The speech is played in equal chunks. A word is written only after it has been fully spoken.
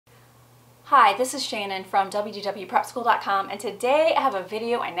Hi, this is Shannon from WDW and today I have a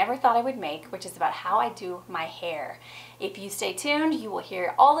video I never thought I would make, which is about how I do my hair. If you stay tuned, you will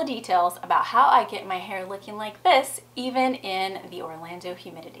hear all the details about how I get my hair looking like this, even in the Orlando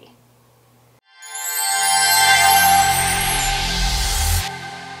humidity.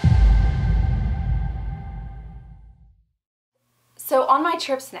 So on my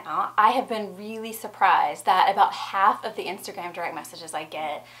trips now, I have been really surprised that about half of the Instagram direct messages I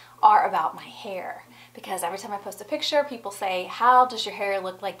get are about my hair. Because every time I post a picture, people say, how does your hair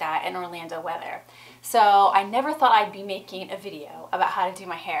look like that in Orlando weather? So I never thought I'd be making a video about how to do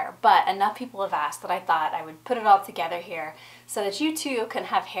my hair, but enough people have asked that I thought I would put it all together here so that you too can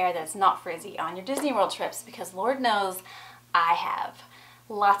have hair that's not frizzy on your Disney World trips, because Lord knows I have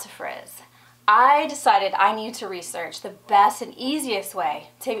lots of frizz. I decided I needed to research the best and easiest way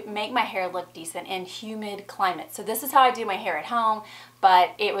to make my hair look decent in humid climates. So this is how I do my hair at home,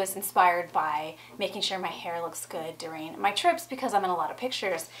 but it was inspired by making sure my hair looks good during my trips because I'm in a lot of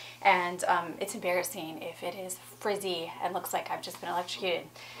pictures and it's embarrassing if it is frizzy and looks like I've just been electrocuted.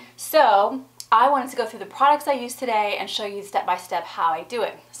 So I wanted to go through the products I use today and show you step by step how I do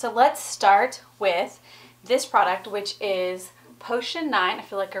it. So let's start with this product, which is Potion 9. I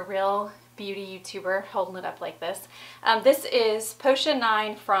feel like a real beauty YouTuber holding it up like this. This is Potion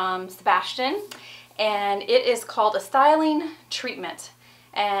 9 from Sebastian, and it is called a styling treatment.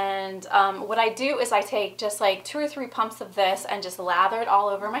 And what I do is I take just like 2 or 3 pumps of this and just lather it all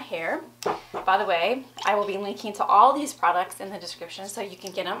over my hair. By the way, I will be linking to all these products in the description so you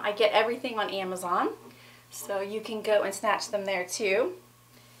can get them. I get everything on Amazon, so you can go and snatch them there too.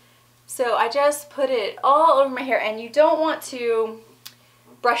 So I just put it all over my hair, and you don't want to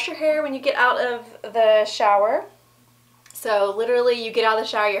brush your hair when you get out of the shower. So literally you get out of the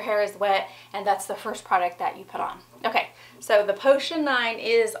shower, your hair is wet, and that's the first product that you put on. Okay, so the Potion 9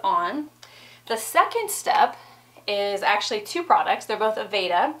 is on. The second step is actually 2 products. They're both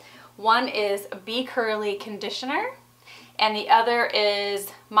Aveda. One is Be Curly Conditioner, and the other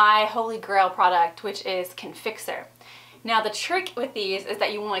is my holy grail product, which is Confixer. Now the trick with these is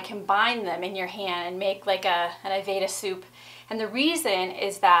that you want to combine them in your hand and make like an Aveda soup. And the reason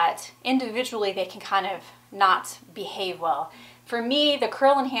is that individually they can kind of not behave well. For me, the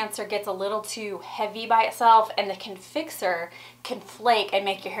Curl Enhancer gets a little too heavy by itself, and the Confixer can flake and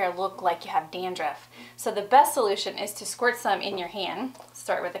make your hair look like you have dandruff. So the best solution is to squirt some in your hand.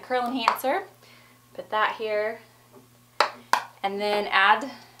 Start with the Curl Enhancer, put that here, and then add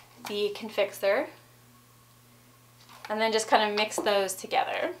the Confixer, and then just kind of mix those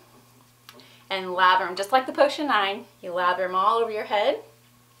together and lather them just like the Potion 9. You lather them all over your head.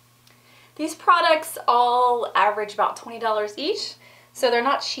 These products all average about $20 each, so they're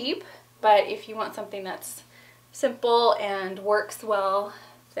not cheap, but if you want something that's simple and works well,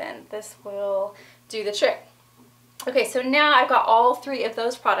 then this will do the trick. Okay, so now I've got all 3 of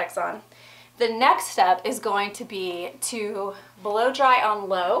those products on. The next step is going to be to blow dry on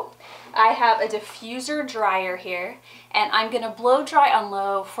low. I have a diffuser dryer here, and I'm going to blow dry on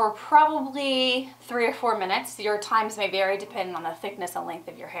low for probably 3 or 4 minutes. Your times may vary depending on the thickness and length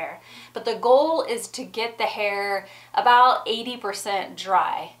of your hair. But the goal is to get the hair about 80%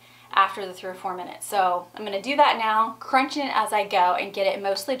 dry after the 3 or 4 minutes. So I'm going to do that now, crunching it as I go and get it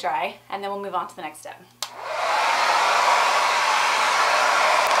mostly dry, and then we'll move on to the next step.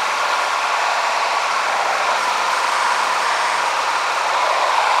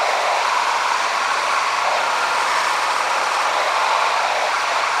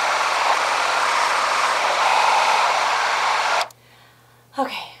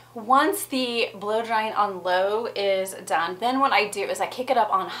 Okay, once the blow drying on low is done, then what I do is I kick it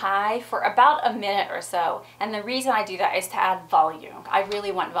up on high for about a minute or so. And the reason I do that is to add volume. I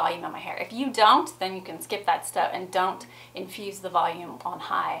really want volume on my hair. If you don't, then you can skip that step and don't infuse the volume on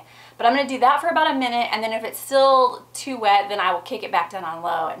high. But I'm going to do that for about a minute, and then if it's still too wet, then I will kick it back down on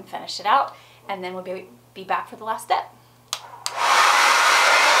low and finish it out, and then we'll be back for the last step.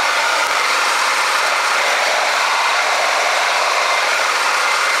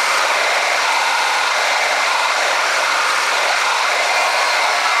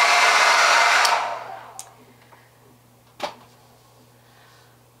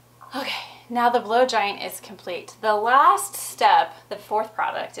 Now the blow drying is complete. The last step, the 4th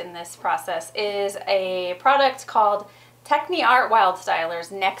product in this process, is a product called TechniArt Wild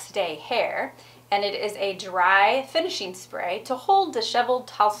Styler's Next Day Hair, and it is a dry finishing spray to hold disheveled,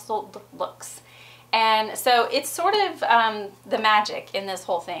 tousled looks. And so it's sort of the magic in this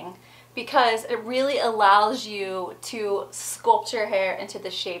whole thing, because it really allows you to sculpt your hair into the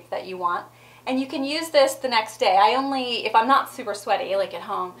shape that you want. And you can use this the next day. If I'm not super sweaty, like at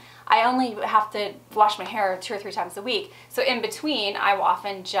home, I only have to wash my hair 2 or 3 times a week. So in between, I will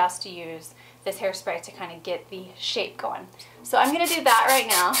often just use this hairspray to kind of get the shape going. So I'm gonna do that right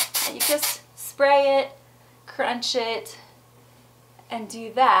now. And you just spray it, crunch it, and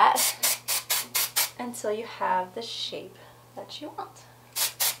do that until you have the shape that you want.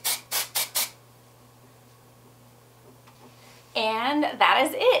 And that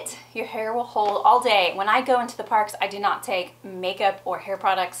is it. Your hair will hold all day. When I go into the parks, I do not take makeup or hair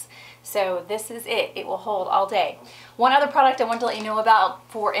products, so this is it. It will hold all day. One other product I wanted to let you know about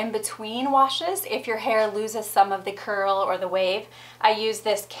for in between washes, if your hair loses some of the curl or the wave, I use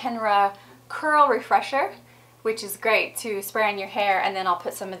this Kenra Curl Refresher, which is great to spray on your hair, and then I'll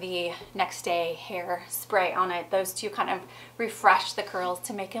put some of the next day hair spray on it. Those two kind of refresh the curls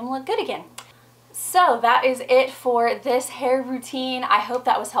to make them look good again. So that is it for this hair routine. I hope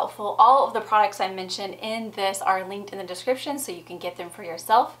that was helpful. All of the products I mentioned in this are linked in the description so you can get them for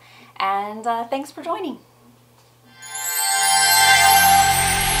yourself. And thanks for joining.